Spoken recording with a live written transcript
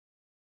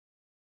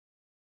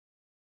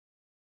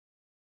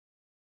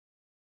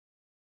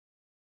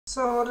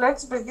So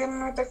let's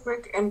begin with a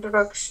quick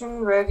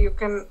introduction where you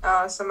can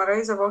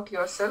summarize about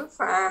yourself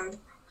and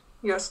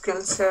your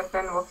skill set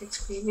and work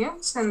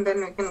experience, and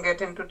then we can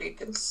get into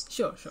details.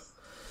 Sure.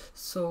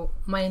 So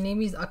my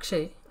name is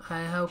Akshay. I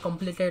have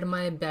completed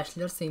my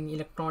bachelor's in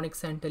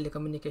electronics and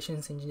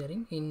telecommunications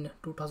engineering in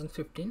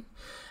 2015,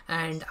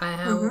 and I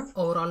have Mm-hmm.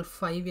 overall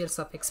 5 years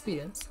of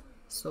experience.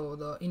 So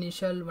the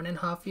initial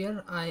 1.5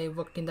 year I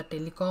worked in the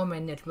telecom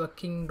and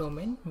networking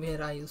domain,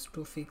 where I used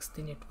to fix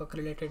the network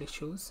related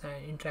issues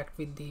and interact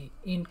with the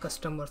end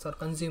customers or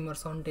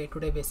consumers on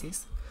day-to-day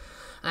basis.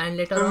 And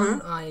later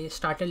Mm-hmm. on I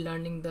started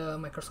learning the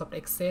Microsoft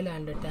Excel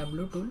and the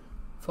Tableau tool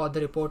for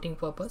the reporting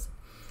purpose.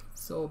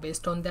 So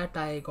based on that,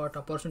 I got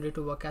opportunity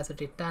to work as a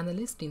data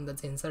analyst in the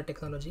sensor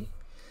technology.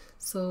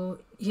 So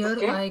here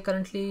Okay. I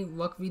currently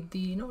work with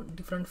the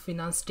different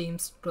finance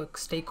teams, to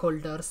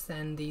stakeholders,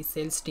 and the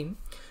sales team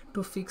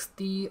to fix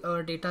the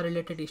data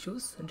related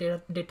issues.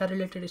 Data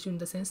related issue in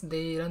the sense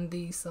they run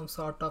the some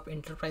sort of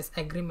enterprise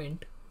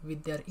agreement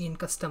with their end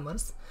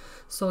customers.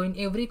 So in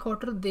every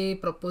quarter they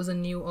propose a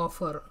new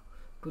offer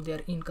to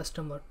their end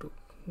customer to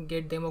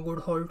get them a good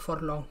hold for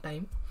a long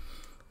time.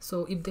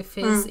 So if they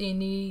face Mm.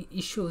 any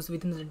issues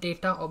within the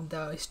data of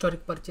the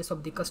historic purchase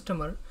of the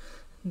customer,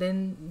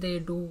 then they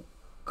do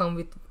come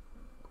with,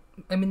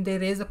 I mean, they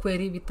raise a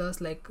query with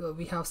us like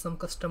we have some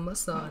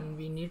customers and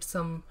we need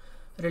some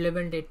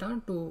relevant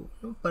data to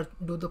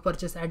do the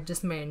purchase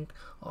adjustment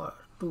or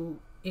to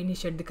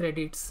initiate the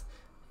credits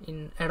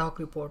in ad hoc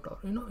report or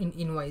in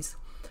invoice.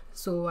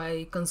 So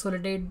I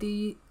consolidate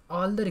the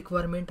all the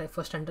requirement. I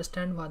first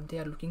understand what they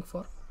are looking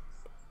for,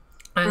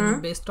 and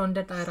Mm. based on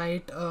that I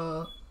write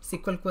a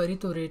SQL query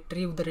to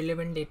retrieve the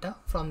relevant data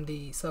from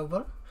the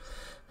server,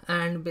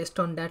 and based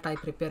on that I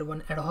prepare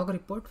one ad hoc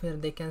report where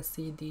they can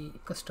see the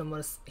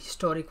customers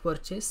historic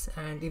purchase,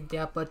 and if they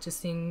are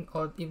purchasing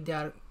or if they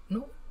are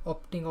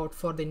opting out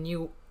for the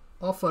new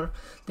offer,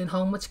 then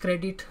how much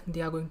credit they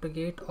are going to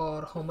get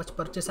or how much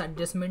purchase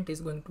adjustment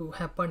is going to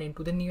happen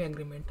into the new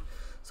agreement.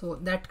 So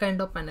that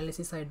kind of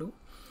analysis I do.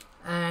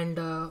 And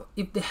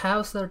if they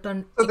have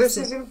certain So this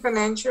is in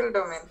financial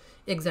domain.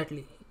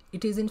 exactly,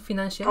 it is in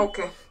financial.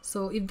 Okay.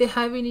 So if they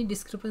have any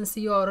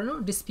discrepancy or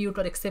dispute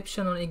or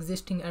exception on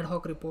existing ad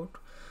hoc report,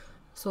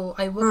 so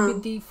I work with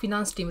Mm. the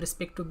finance team,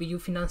 respect to BU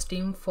finance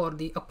team, for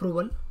the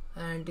approval.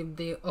 And if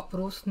they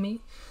approve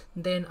me,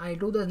 then I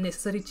do the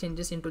necessary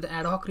changes into the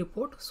ad hoc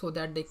report so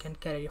that they can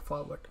carry it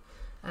forward.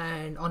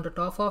 And on the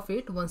top of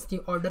it, once the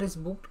order is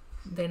booked,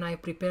 then I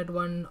prepared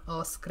one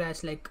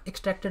scratch like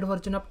extracted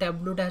version of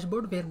Tableau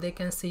dashboard where they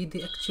can see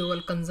the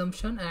actual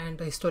consumption and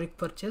the historic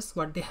purchase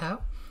what they have,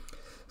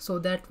 so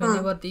that Mm.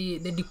 whenever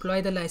they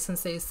deploy the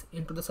licenses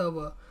into the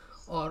server,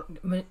 or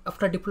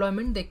after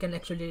deployment, they can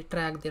actually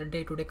track their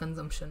day-to-day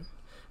consumption.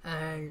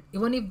 And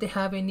even if they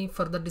have any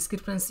further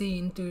discrepancy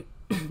into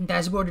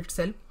dashboard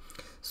itself,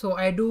 so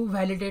I do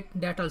validate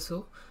that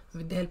also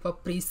with the help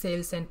of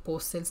pre-sales and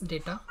post-sales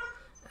data,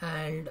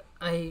 and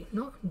I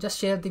just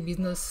share the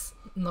business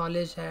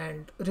knowledge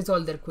and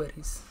resolve their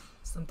queries,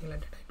 something like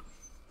that I do.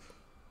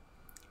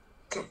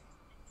 Okay.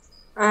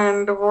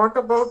 And what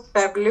about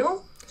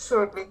Tableau?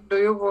 So, like, do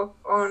you work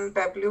on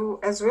Tableau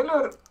as well,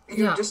 or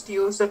you Yeah, just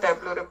use the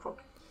Tableau report?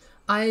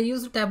 I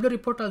used Tableau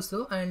report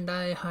also, and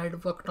I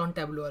had worked on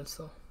Tableau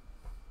also.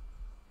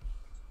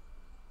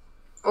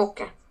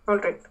 Okay. All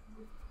right.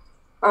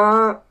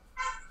 Uh,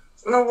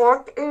 Now,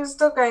 what is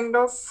the kind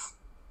of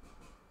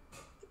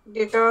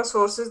data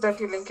sources that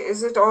you link?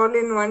 Is it all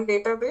in one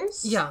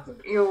database? Yeah,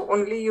 You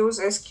only use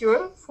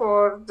SQL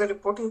for the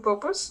reporting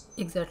purpose?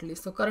 exactly.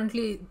 So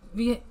currently,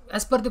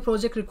 as per the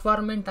project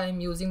requirement, I am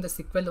using the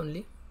SQL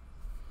only.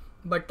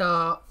 But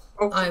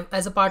Okay.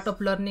 as a part of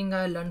learning,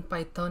 I learned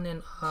Python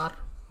and R,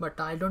 but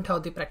I don't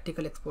have the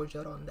practical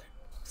exposure on that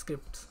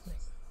scripts.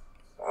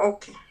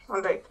 Okay.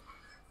 All right.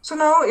 So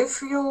now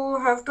if you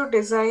have to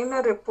design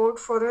a report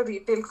for a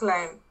retail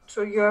client,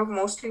 so you have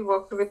mostly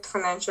worked with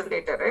financial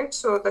data, right?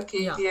 So the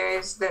Yeah,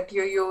 KPIs that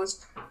you use,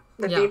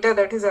 the yeah, data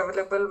that is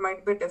available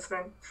might be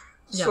different.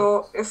 yeah.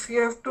 So if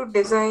you have to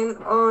design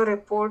a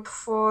report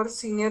for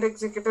senior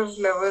executive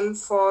level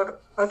for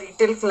a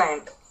retail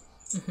client,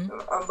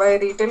 by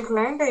retail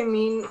client, I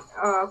mean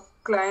a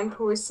client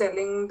who is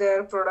selling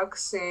their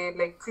products, say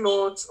like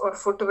clothes or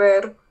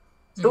footwear,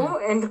 to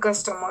end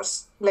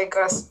customers like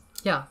us.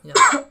 Yeah, yeah.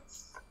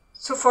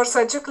 So for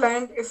such a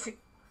client, if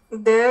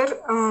their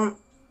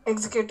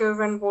executive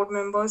and board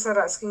members are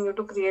asking you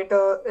to create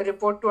a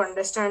report to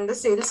understand the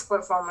sales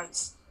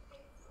performance,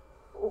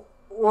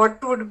 what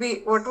would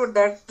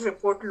that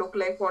report look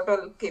like? What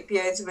all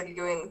KPIs will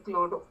you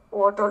include?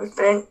 What all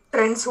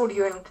trends would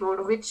you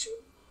include? Which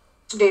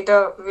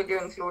data will you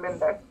include in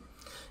that?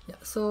 Yeah,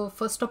 so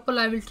first of all,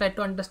 I will try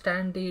to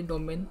understand the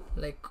domain,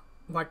 like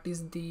what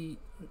is the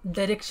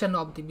direction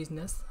of the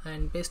business,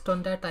 and based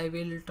on that, I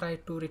will try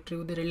to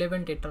retrieve the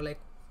relevant data, like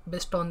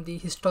based on the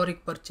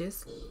historic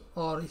purchase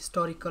or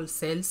historical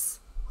sales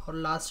or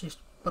last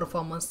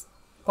performance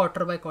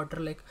quarter by quarter,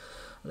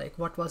 like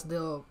what was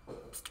the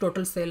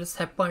total sales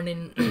happened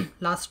in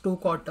last 2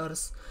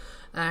 quarters,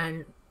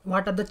 and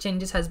what are the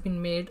changes has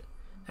been made,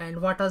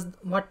 and what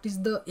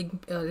is the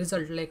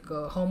result, like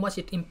how much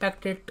it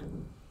impacted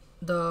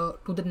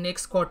the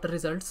next quarter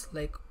results.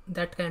 Like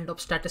that kind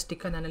of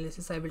statistical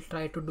analysis I will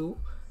try to do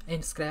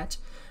in Scratch,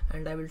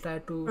 and I will try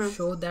to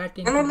show that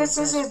into the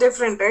Analysis is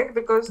different, right?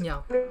 Because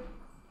yeah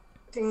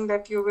thing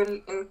that you will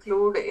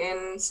include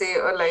in, say,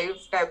 a live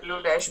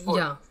Tableau dashboard.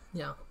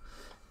 yeah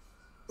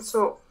So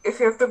if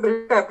you have to build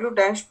a Tableau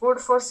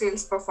dashboard for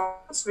sales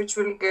performance, which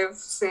will give,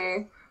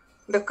 say,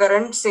 the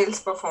current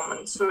sales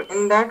performance. So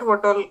in that,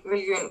 what all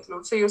will you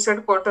include? So you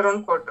said quarter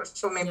on quarter.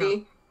 So yeah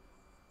maybe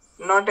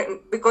not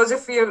because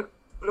if you're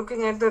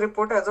looking at the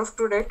report as of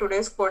today,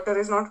 today's quarter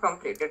is not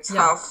complete. It's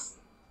yeah half,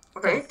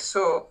 right? correct.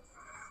 So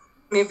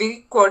maybe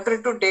quarter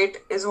to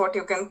date is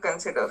what you can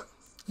consider.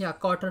 Yeah,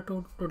 quarter to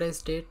today's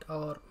date,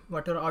 or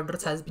whatever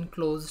orders has been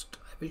closed,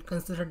 I will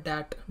consider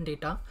that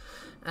data,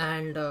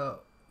 and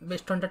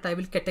based on that I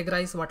will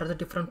categorize what are the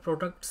different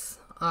products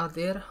are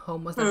there, how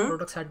much that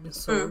products had been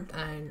sold,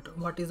 and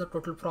what is the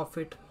total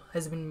profit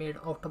has been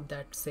made out of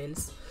that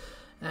sales.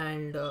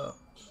 And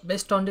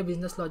based on the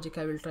business logic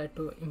I will try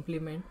to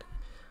implement.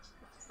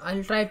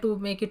 I'll try to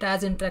make it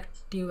as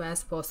interactive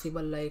as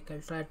possible, like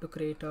I'll try to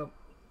create a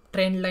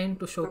trend line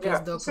to showcase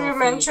Yeah. the So you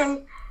profit,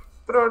 mentioned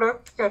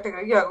product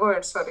category. Yeah, go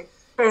ahead. Sorry.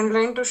 Trend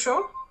line to show.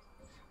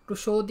 to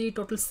show the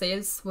total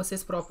sales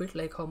versus profit,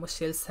 like how much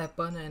sales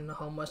happen and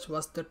how much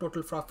was the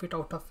total profit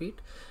out of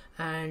it.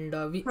 And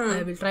I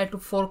will try to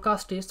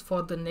forecast it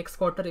for the next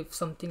quarter. If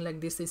something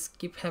like this is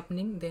keep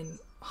happening, then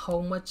how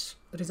much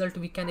result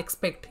we can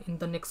expect in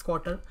the next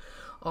quarter,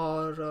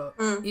 or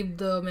if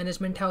the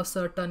management have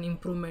certain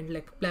improvement,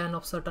 like plan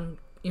of certain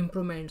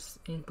improvements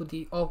into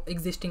the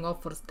existing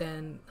offers,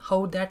 then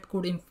how that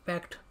could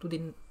impact to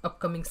the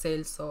upcoming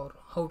sales, or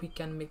how we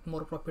can make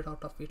more profit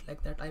out of it.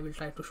 Like that I will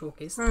try to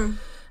showcase.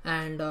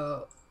 And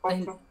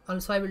Okay.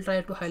 I will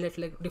try to highlight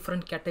like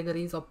different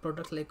categories of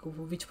products, like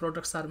which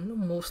products are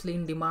mostly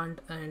in demand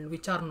and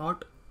which are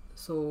not.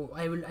 So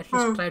I will at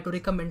least try to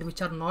recommend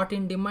which are not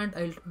in demand.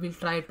 I will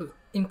try to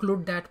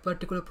include that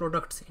particular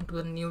products into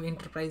the new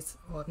enterprise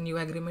or new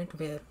agreement,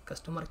 where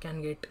customer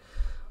can get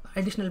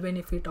additional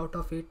benefit out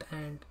of it,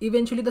 and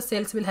eventually the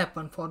sales will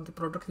happen for the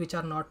products which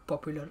are not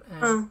popular,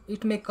 and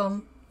it may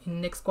come in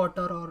next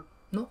quarter, or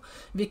no,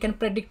 we can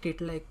predict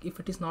it. Like if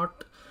it is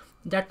not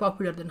that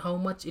popular, then how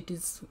much it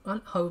is,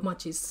 how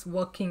much is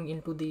working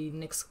into the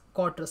next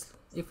quarters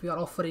if we are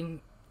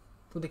offering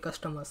to the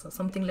customers, or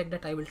something like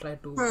that I will try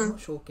to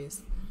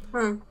showcase.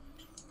 Hmm.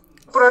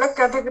 Product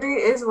category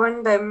is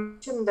one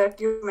dimension that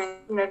you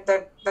mentioned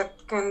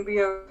that can be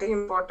a very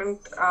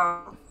important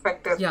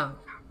factor. Yeah,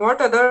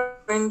 What other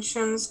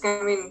dimensions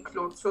can we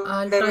include? So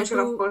I'll try dimension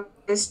of to course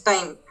is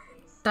time.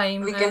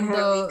 time We can and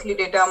have weekly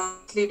data,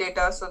 monthly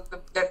data, so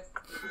that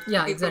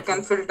yeah, people can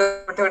exactly. filter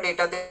whatever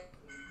data they.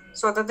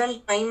 So other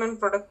than time and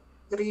product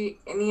category,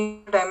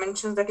 any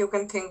dimensions that you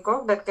can think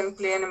of that can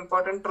play an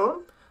important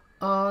role?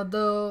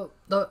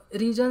 The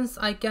regions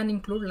I can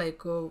include,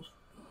 like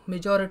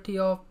majority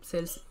of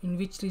sales in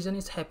which region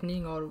is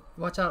happening, or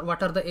what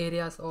are the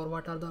areas, or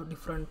what are the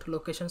different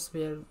locations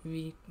where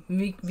we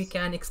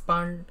can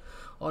expand,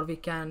 or we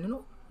can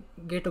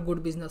get a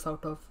good business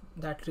out of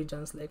that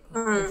regions. Like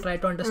I'll try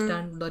to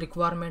understand the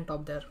requirement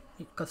of their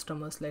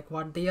customers, like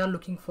what they are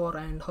looking for,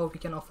 and how we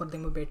can offer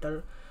them a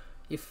better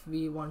if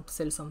we want to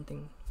sell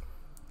something.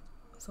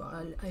 So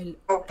I'll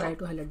Okay. try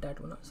to highlight that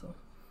one also.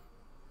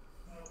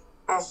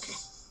 Okay.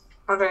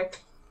 All right.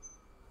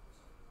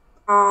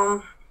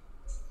 Um.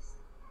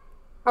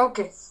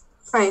 Okay.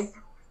 Fine.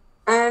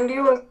 And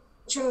you also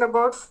mentioned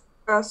about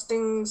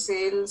forecasting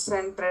sales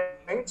and trend,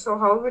 right? So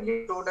how will you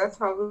do that?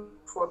 How will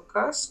you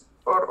forecast,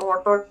 or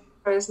what all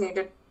is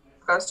needed to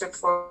forecast it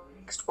for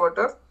next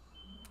quarter?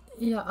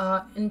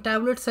 Yeah, in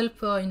Tableau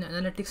itself, in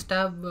Analytics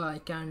tab, I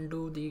can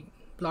do the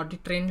plot the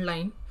trend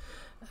line,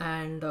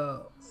 and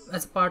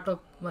as part of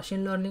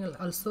machine learning,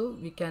 also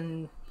we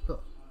can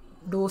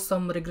do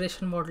some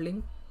regression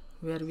modeling,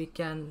 where we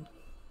can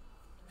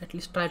at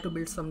least try to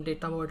build some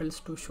data models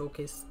to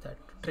showcase that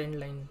trend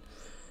line.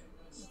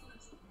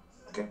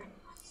 Okay.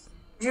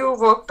 You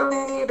worked on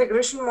any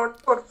regression model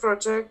for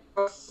project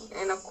or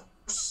in a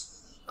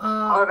course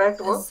or at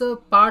As work? a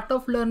part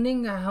of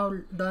learning, I have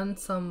done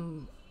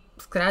some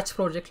Scratch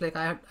projects. Like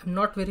I'm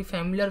not very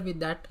familiar with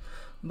that,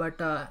 but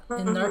in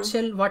Mm-hmm.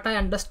 nutshell, what I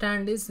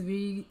understand is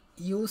we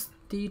use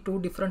the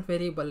two different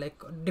variable.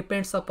 Like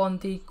depends upon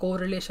the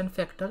correlation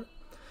factor.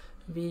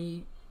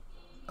 We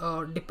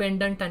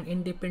dependent and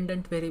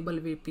independent variable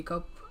we pick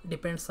up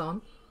depends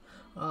on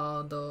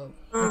the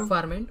Mm.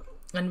 requirement,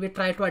 and we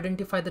try to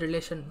identify the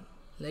relation.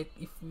 Like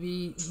if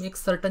we make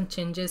certain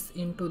changes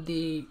into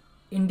the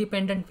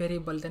independent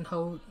variable, then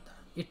how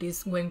it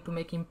is going to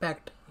make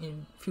impact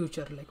in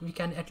future, like we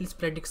can at least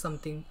predict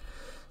something.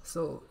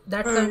 So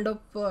that Mm. kind of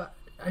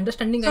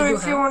understanding I So do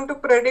if you have. want to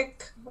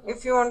predict,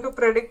 if you want to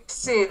predict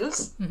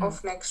sales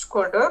of next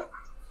quarter,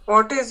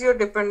 what is your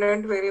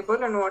dependent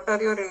variable and what are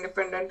your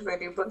independent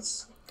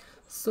variables?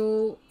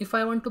 So if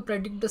I want to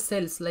predict the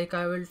sales, like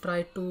I will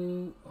try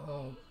to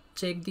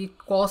check the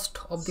cost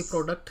of the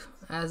product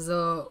as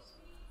a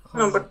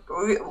No, uh, but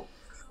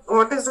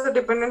what is the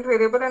dependent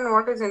variable and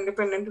what is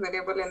independent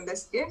variable in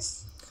this case?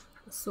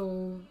 So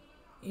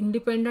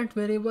independent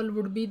variable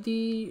would be the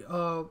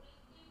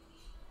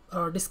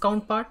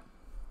discount part,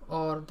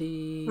 or the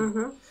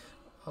Mm-hmm.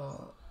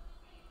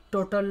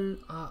 total.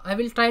 I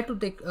will try to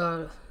take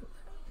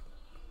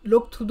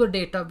look through the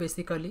data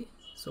basically.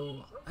 So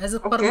as a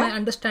per Okay. my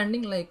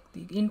understanding, like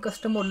the in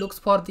customer looks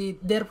for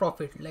their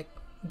profit, like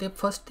they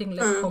first thing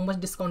like how much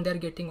discount they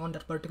are getting on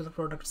that particular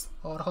products,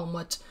 or how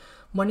much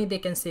money they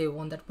can save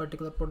on that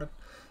particular product.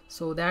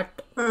 So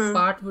that Mm.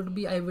 part would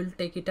be, I will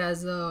take it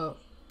as a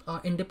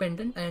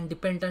independent, and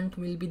dependent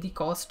will be the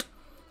cost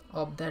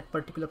of that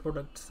particular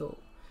product. So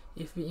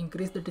if we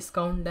increase the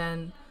discount,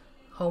 then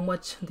how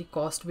much the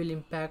cost will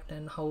impact,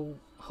 and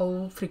how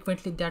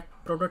frequently that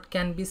product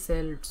can be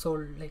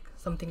sold, like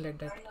something like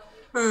that.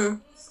 Hmm.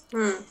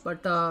 Hmm.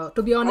 But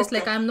to be honest,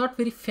 like Okay. I'm not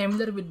very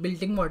familiar with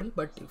building model,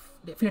 but if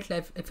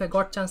definitely if I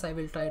got chance, I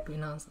will try to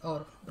enhance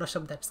or brush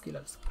up that skill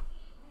also.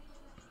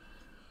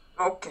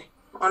 Okay.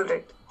 All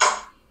right.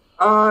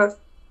 Uh,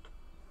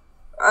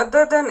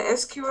 Other than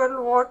SQL,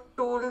 what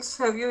tools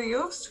have you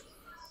used?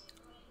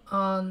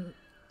 um,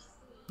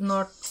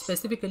 Not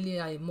specifically,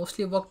 I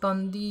mostly worked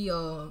on the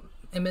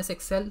MS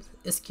Excel,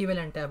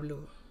 SQL and Tableau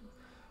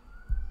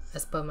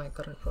as per my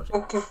current project.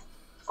 Okay.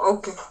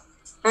 Okay.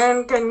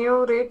 And can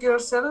you rate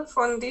yourself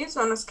on these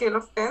on a scale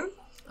of 10?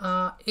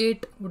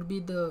 8 would be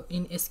the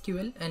in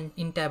SQL and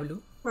in Tableau,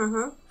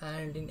 Mm-hmm.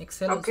 and in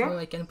Excel Okay. also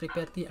I can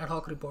prepare the ad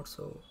hoc report.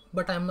 So,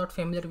 but I'm not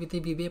familiar with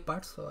the VBA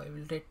part, so I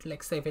will rate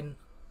like 7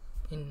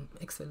 in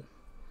Excel.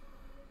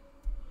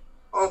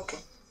 Okay.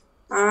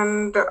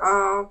 And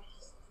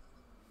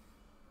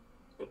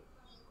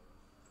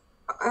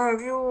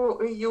have you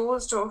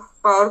used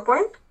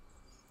PowerPoint?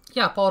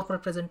 Yeah,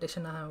 PowerPoint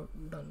presentation I have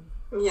done.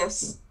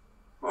 Yes.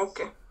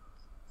 Okay.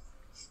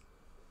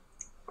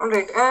 All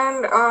right.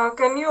 And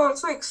can you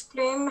also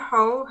explain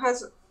how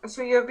has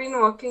so you have been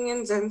working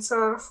in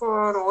Zensar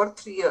for over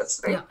 3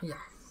 years, right? Yeah.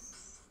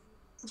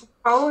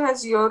 How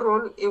has your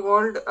role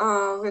evolved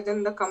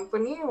within the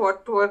company?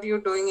 What were you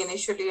doing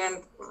initially,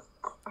 and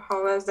how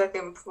has that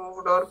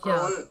improved or Yeah.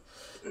 grown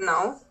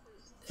now?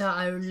 Yeah,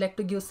 I would like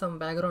to give some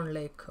background.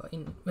 Like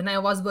in when I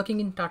was working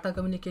in Tata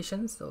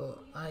Communications, so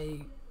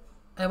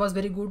I was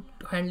very good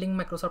handling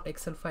Microsoft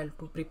Excel file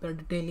to prepare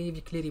the daily,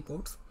 weekly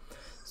reports.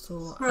 So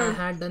I Hmm.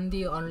 had done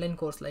the online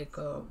course like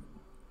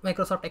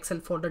Microsoft Excel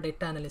for the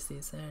data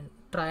analysis, and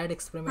tried Hmm.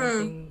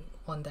 experimenting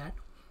on that.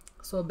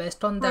 So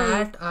based on Hmm.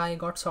 that, I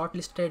got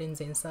shortlisted in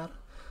Zensar.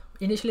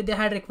 Initially, they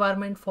had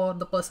requirement for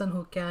the person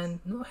who can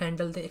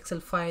handle the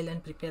Excel file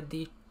and prepare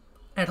the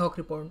ad hoc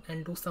report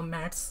and do some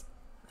maths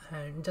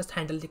and just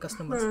handle the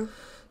customers. Hmm.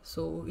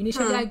 So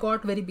initially, Hmm. I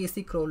got very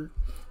basic role,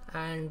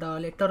 and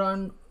later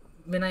on,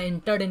 when I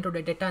entered into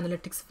the data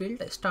analytics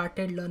field, I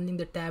started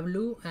learning the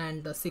Tableau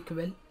and the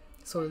SQL.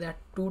 So that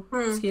two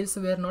Hmm. skills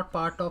were not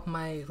part of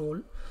my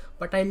role,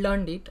 but I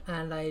learned it,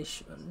 and I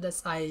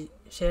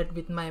shared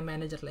with my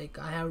manager, like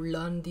I have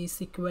learned the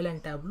SQL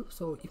and Tableau.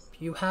 So if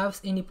you have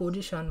any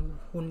position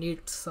who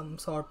needs some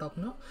sort of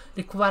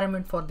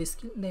requirement for this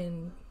skill,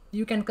 then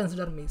you can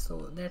consider me. So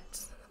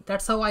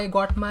that's how I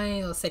got my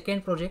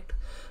second project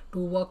to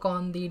work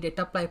on the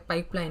data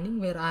pipelining,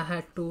 where I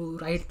had to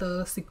write the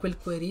SQL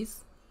queries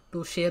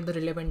to share the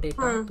relevant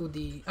data Hmm. to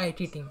the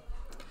IT team.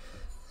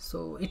 So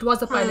it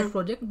was a Hmm. pilot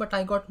project, but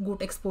I got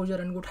good exposure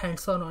and good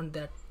hands-on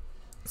that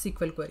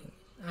SQL querying.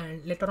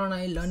 And later on,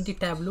 I learned the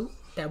Tableau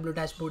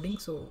dashboarding.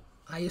 So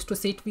I used to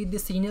sit with the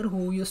senior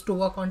who used to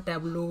work on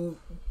Tableau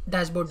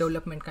dashboard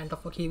development kind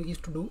of work he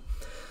used to do.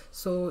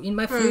 So in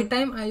my free Hmm.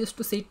 time, I used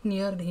to sit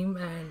near him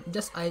and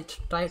just I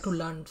try to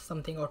learn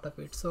something out of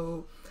it.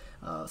 So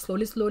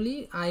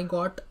slowly, I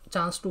got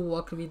chance to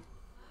work with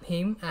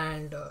him,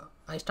 and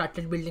I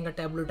started building a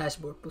Tableau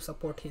dashboard to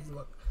support his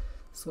work.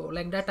 So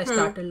like that, I Hmm.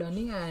 started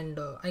learning, and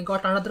I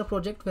got another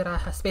project where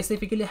I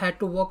specifically had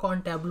to work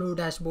on Tableau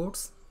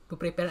dashboards to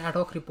prepare ad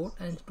hoc report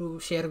and to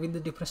share with the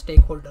different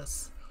stakeholders.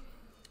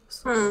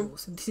 Hmm.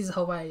 So this is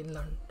how I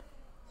learned.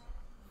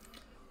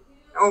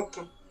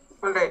 Okay.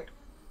 All right.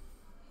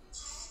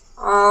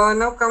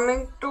 Now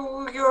coming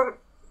to your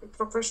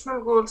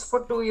professional goals for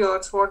 2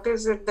 years, what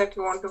is it that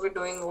you want to be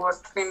doing?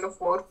 What kind of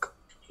work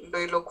do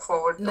you look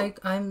forward to? Like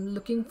I'm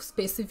looking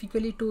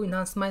specifically to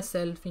enhance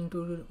myself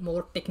into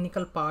more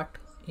technical part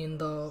in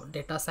the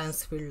data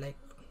science field. Like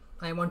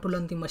I want to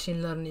learn the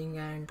machine learning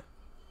and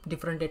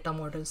different data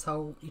models,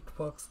 how it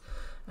works,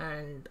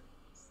 and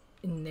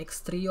in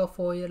next 3 or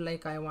 4 years,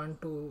 like I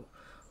want to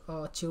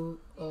achieve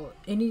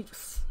any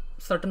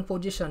certain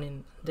position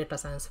in data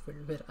science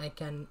field where I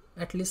can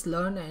at least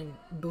learn and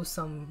do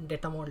some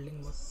data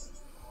modeling work.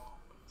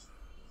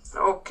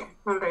 Okay.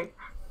 All right.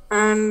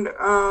 And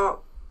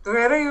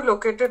where are you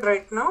located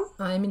right now?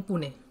 I am in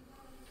Pune.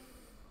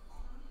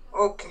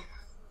 Okay.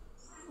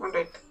 All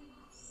right.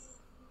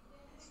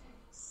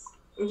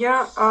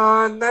 Yeah,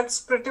 that's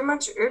pretty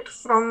much it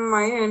from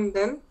my end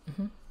then.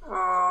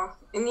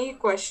 Any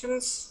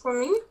questions for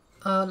me?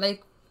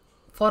 Like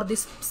for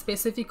this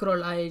specific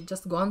role, I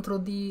just gone through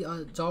the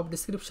job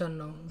description.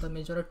 The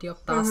majority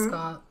of tasks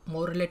are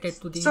more related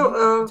to the Can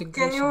you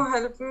execution.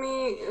 help me,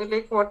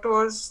 like, what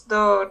was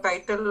the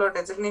title or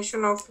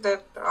designation of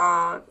that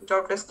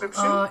job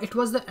description? It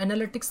was the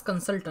analytics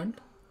consultant,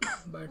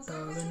 but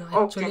when I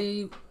Okay.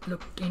 actually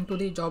looked into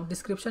the job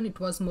description, it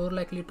was more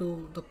likely to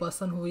the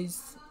person who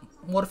is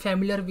more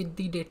familiar with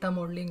the data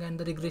modeling and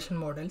the regression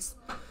models.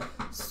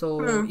 So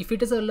if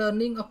it is a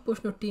learning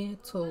opportunity,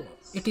 so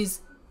it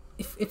is,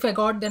 if I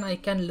got, then I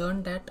can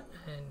learn that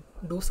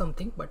and do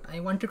something, but I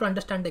wanted to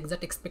understand the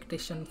exact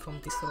expectation from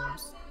these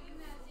roles.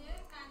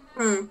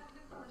 Hmm.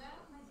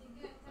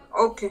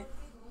 Okay.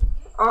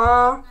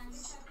 Uh,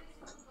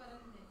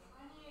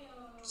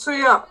 so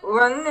yeah,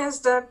 one is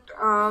that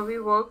we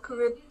work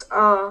with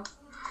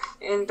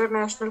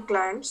international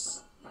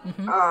clients,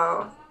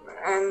 uh,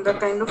 and the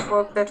kind of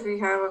work that we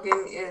have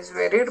again is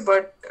varied,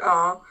 but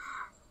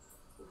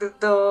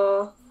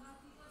the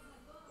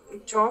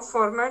job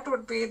format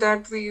would be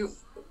that we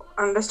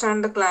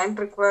understand the client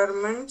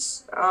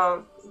requirements,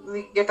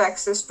 we get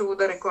access to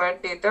the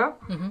required data,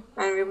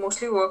 and we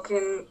mostly work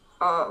in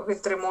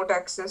with remote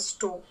access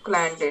to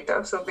client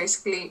data. So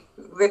basically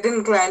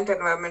within client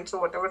environment, so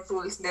whatever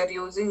tools they're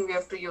using, we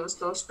have to use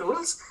those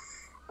tools.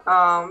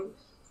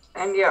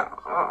 And yeah,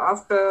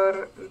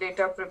 after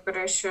data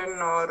preparation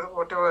or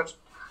whatever,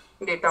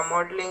 data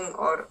modeling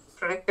or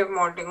predictive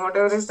modeling,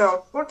 whatever is the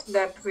output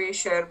that we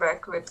share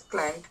back with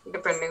client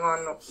depending on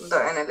the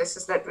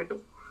analysis that we do.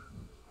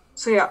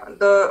 So yeah,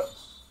 the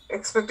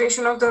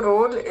expectation of the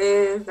role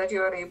is that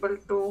you are able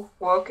to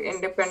work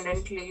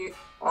independently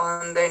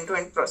on the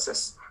end-to-end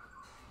process.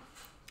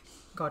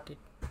 Got it.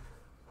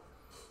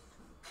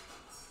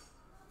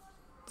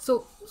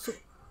 So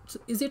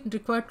is it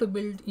required to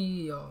build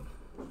the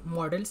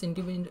models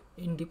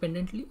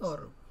independently,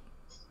 or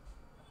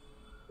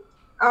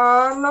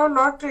No,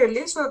 not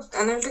really. So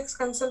analytics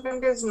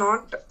consultant is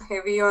not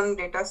heavy on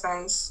data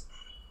science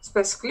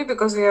specifically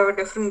because we have a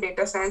different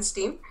data science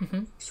team.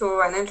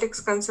 So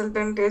analytics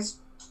consultant is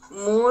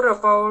more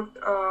about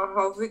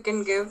how we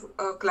can give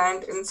a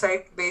client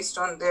insight based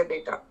on their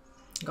data.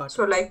 got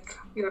So it? like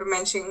you were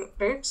mentioning,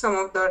 right, some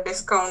of the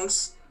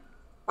discounts,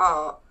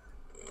 uh,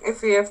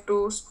 if we have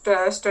to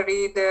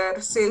study their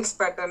sales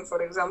pattern,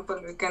 for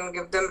example, we can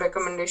give them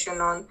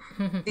recommendation on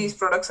these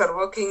products are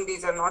working,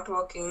 these are not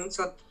working.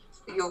 So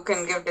you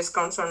can give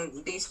discounts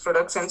on these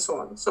products and so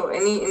on. So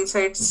any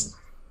insights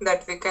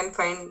that we can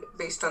find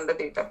based on the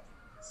data.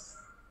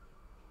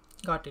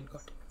 Got it.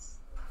 Got it.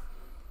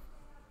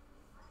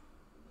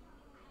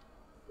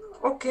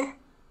 Okay,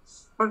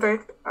 all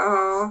right.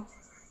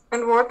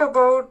 And what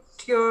about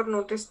your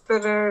notice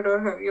period, or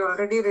have you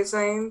already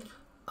resigned?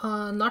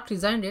 Not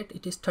resigned yet.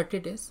 It is 30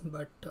 days,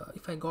 but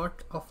if I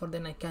got offer,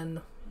 then I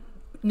can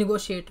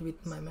negotiate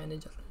with my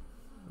manager.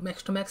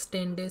 Max to max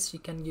 10 days, she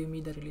can give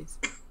me the release.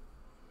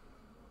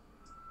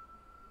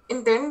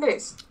 In 10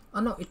 days?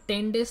 No, it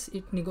 10 days,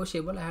 it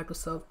negotiable. I have to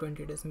serve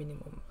 20 days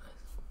minimum.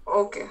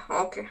 Okay,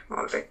 okay,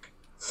 all right.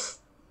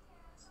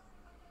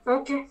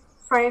 Okay,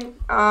 fine.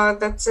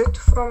 That's it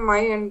from my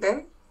end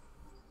then.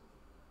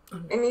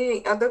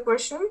 Any other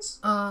questions?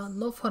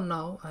 No, for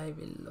now. I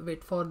will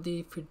wait for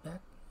the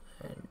feedback,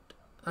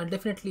 and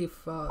definitely, if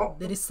Oh,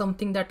 there is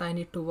something that I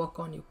need to work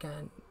on, you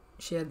can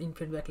share in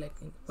feedback, like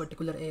in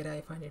particular area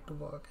if I need to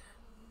work.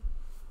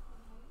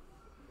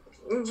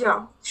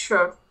 yeah,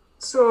 sure.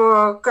 So,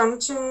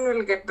 Kanchan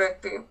will get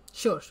back to you.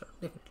 Sure,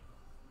 definitely.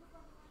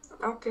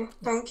 Okay,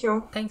 thank you.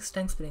 Thanks,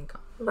 Priyanka.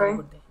 Have a Bye.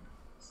 good day.